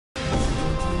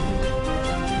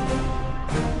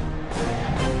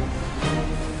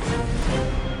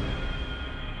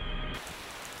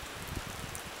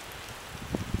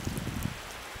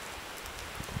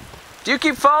Do you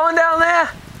keep falling down there?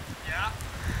 Yeah.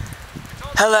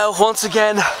 Hello, once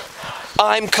again.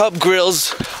 I'm Cub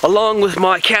Grylls, along with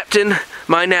my captain,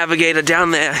 my navigator down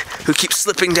there, who keeps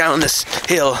slipping down this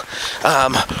hill.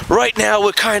 Right now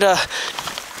we're kind of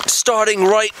starting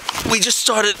right. We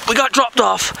got dropped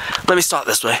off. Let me start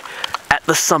this way. At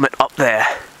the summit up there,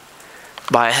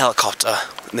 by a helicopter.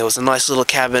 And there was a nice little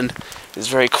cabin. It was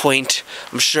very quaint.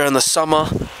 I'm sure in the summer,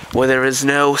 where there is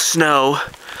no snow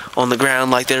on the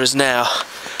ground like there is now,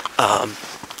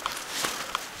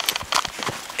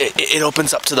 it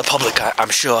opens up to the public, I'm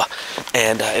sure,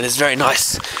 and it is very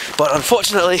nice. But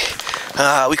unfortunately,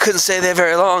 we couldn't stay there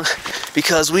very long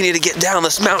because we need to get down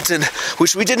this mountain,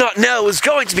 which we did not know was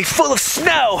going to be full of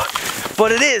snow,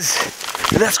 but it is,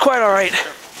 and that's quite all right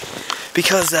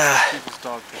because there's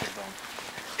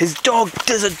a dog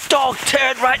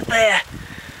turd right there.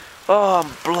 Oh,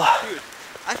 dude,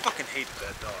 I fucking hated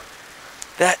that dog.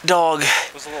 That dog.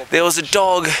 There was a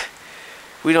dog.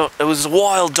 It was a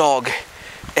wild dog.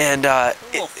 And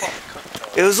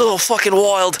it was a little fucking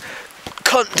wild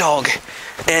cunt dog,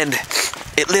 and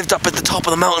it lived up at the top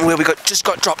of the mountain where we just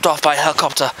got dropped off by a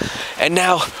helicopter, and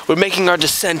now we're making our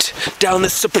descent down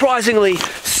this surprisingly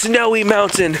snowy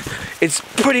mountain. It's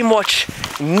pretty much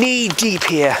knee deep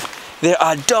here. There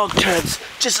are dog turds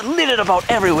just littered about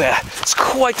everywhere. It's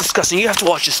quite disgusting. You have to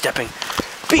watch your stepping.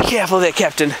 Be careful there,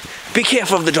 Captain. Be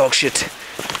careful of the dog shit.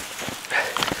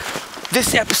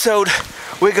 This episode,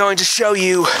 we're going to show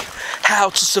you how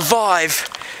to survive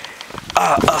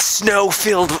a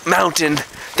snow-filled mountain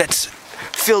that's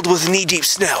filled with knee-deep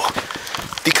snow,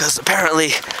 because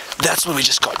apparently that's where we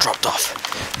just got dropped off.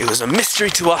 It was a mystery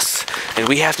to us, and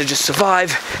we have to just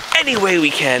survive any way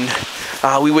we can.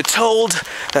 We were told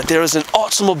that there is an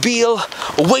automobile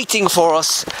waiting for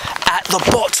us at the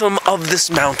bottom of this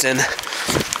mountain.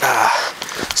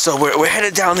 So we're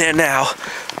headed down there now.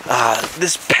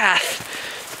 This path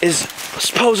is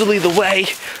supposedly the way,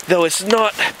 though it's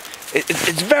not.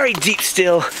 It's very deep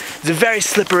still. It's very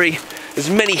slippery. There's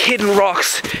many hidden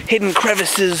rocks, hidden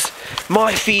crevices.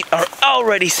 My feet are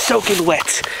already soaking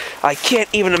wet. I can't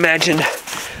even imagine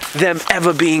them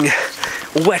ever being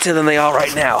wetter than they are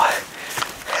right now.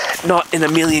 Not in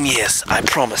a million years, I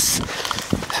promise.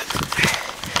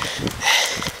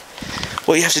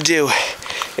 What you have to do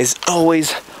is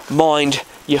always mind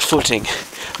your footing.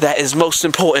 That is most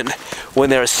important when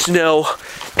there is snow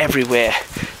everywhere,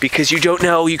 because you don't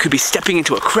know, you could be stepping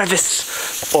into a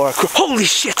crevice or holy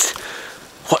shit!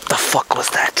 What the fuck was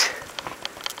that?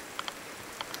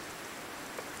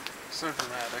 So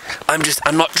dramatic.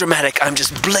 I'm not dramatic, I'm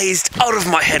just blazed out of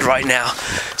my head right now.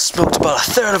 Smoked about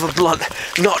a third of a blunt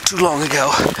not too long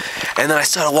ago, and then I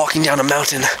started walking down a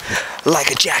mountain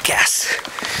like a jackass,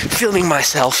 filming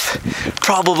myself,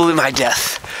 probably my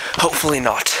death, hopefully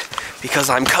not. Because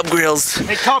I'm Cub Grylls,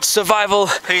 hey, Cub. Survival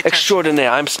extraordinaire.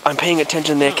 I'm paying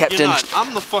attention there, Captain. You're not.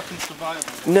 I'm the fucking survivor.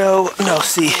 No,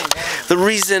 see, the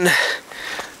reason,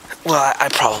 well, I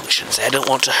probably shouldn't say, I don't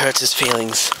want to hurt his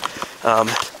feelings,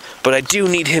 but I do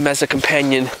need him as a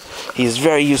companion. He is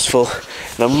very useful,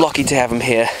 and I'm lucky to have him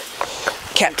here.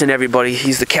 Captain, everybody,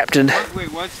 he's the captain. Wait,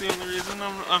 what's the only reason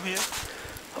I'm here?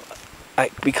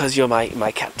 Because you're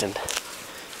my captain.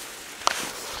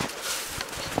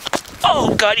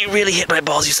 Oh god, you really hit my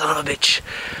balls, you son of a bitch.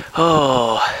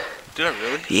 Oh. Did I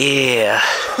really? Yeah.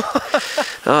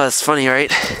 Oh, that's funny,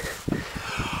 right?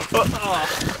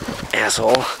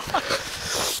 Asshole.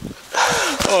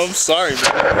 Oh, I'm sorry,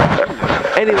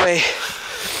 man. Anyway,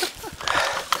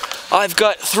 I've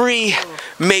got 3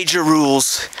 major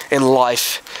rules in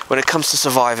life when it comes to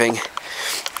surviving.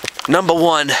 Number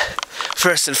 1,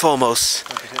 first and foremost,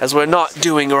 as we're not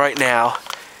doing right now,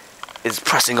 is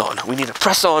pressing on. We need to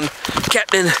press on.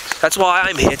 Captain, that's why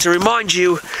I'm here, to remind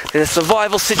you, in a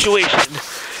survival situation,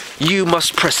 you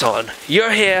must press on.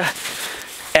 You're here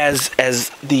as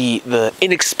the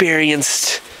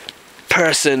inexperienced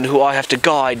person who I have to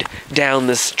guide down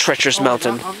this treacherous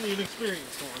mountain. I'm the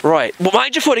inexperienced one. Right. Well,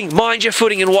 mind your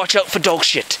footing, and watch out for dog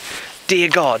shit. Dear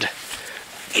God.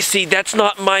 You see, that's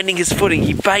not minding his footing.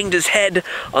 He banged his head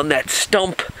on that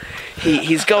stump.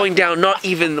 He's going down not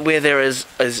even where there is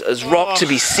rock to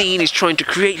be seen. He's trying to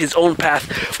create his own path.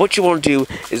 What you want to do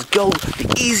is go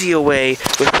the easier way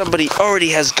where somebody already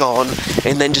has gone,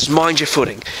 and then just mind your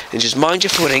footing. And just mind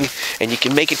your footing, and you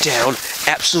can make it down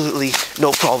absolutely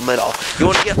no problem at all. You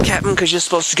want to get up, Captain, because you're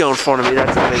supposed to go in front of me.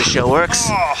 That's the way the show works.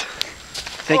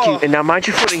 Thank you. And now mind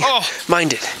your footing.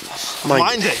 Mind it.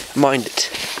 Mind it. Mind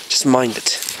it. Just mind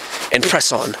it. And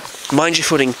press on. Mind your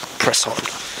footing, press on.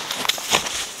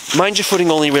 Mind your footing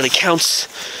only really counts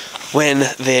when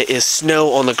there is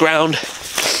snow on the ground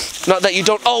Not that you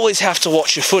don't always have to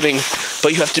watch your footing,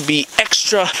 but you have to be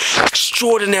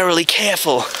extraordinarily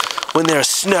careful when there's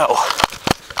snow.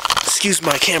 Excuse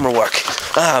my camera work.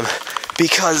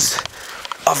 Because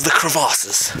of the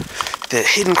crevasses. The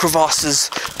hidden crevasses,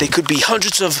 they could be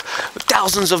hundreds of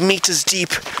thousands of meters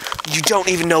deep. You don't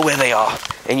even know where they are,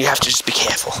 and you have to just be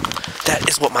careful. That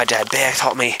is what my dad Bear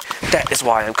taught me. That is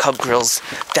why I'm Cub Grylls.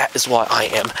 That is why I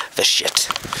am the shit.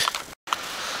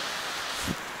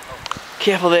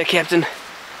 Careful there, Captain.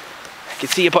 I can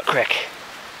see your butt crack.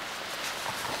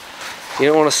 You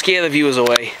don't want to scare the viewers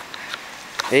away.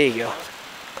 There you go.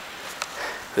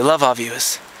 We love our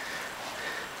viewers.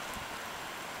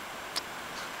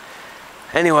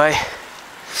 Anyway,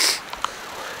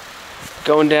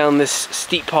 going down this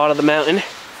steep part of the mountain.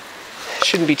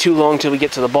 Shouldn't be too long till we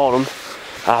get to the bottom.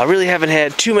 I really haven't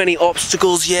had too many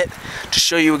obstacles yet to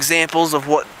show you examples of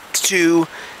what to do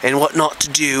and what not to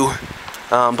do.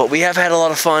 But we have had a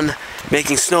lot of fun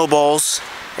making snowballs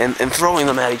and throwing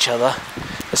them at each other.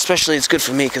 Especially it's good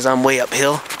for me because I'm way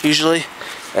uphill usually.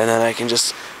 And then I can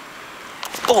just,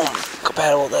 boom, go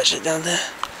paddle all that shit down there.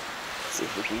 Let's see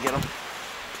if we can get them.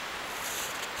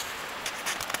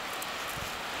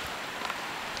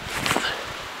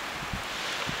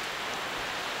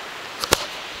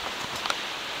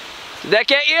 Did that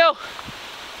get you?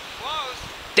 Close.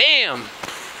 Damn!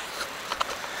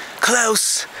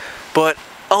 Close, but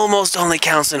almost only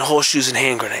counts in horseshoes and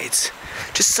hand grenades.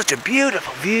 Just such a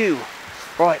beautiful view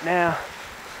right now.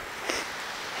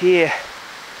 Here.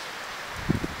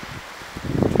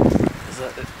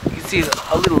 You can see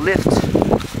a little lift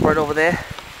right over there.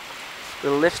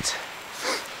 Little lift.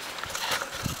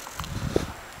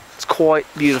 It's quite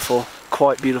beautiful,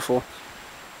 quite beautiful.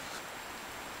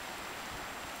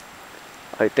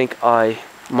 I think I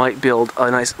might build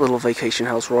a nice little vacation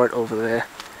house right over there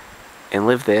and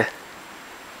live there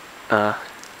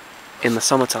in the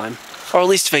summertime, or at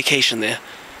least vacation there,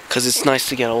 because it's nice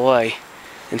to get away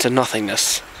into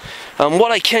nothingness.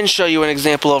 What I can show you an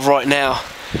example of right now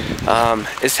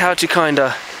is how to kind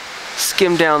of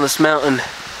skim down this mountain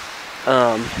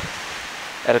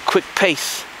at a quick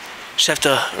pace. Just have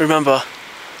to remember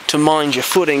to mind your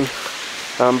footing,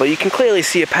 but you can clearly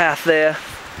see a path there.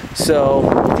 So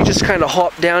if you just kind of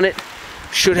hop down it,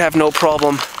 should have no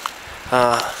problem.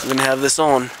 I'm gonna have this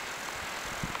on,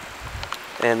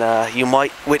 and you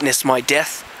might witness my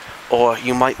death, or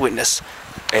you might witness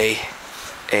a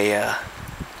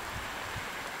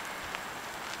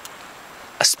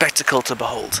spectacle to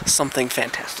behold. Something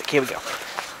fantastic. Here we go.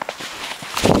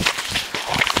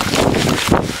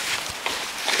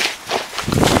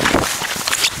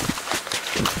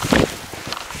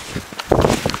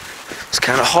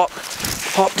 Kind of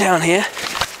hop down here.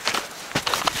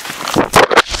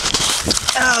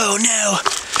 Oh no!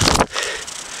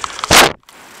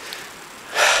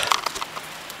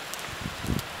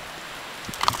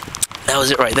 That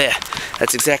was it right there.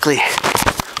 That's exactly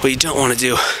what you don't want to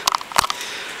do,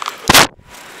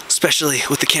 especially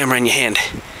with the camera in your hand.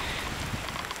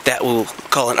 That we'll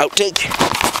call an outtake.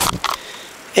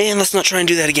 And let's not try and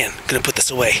do that again. I'm gonna put this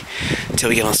away until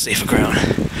we get on safer ground.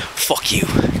 Fuck you,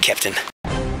 Captain.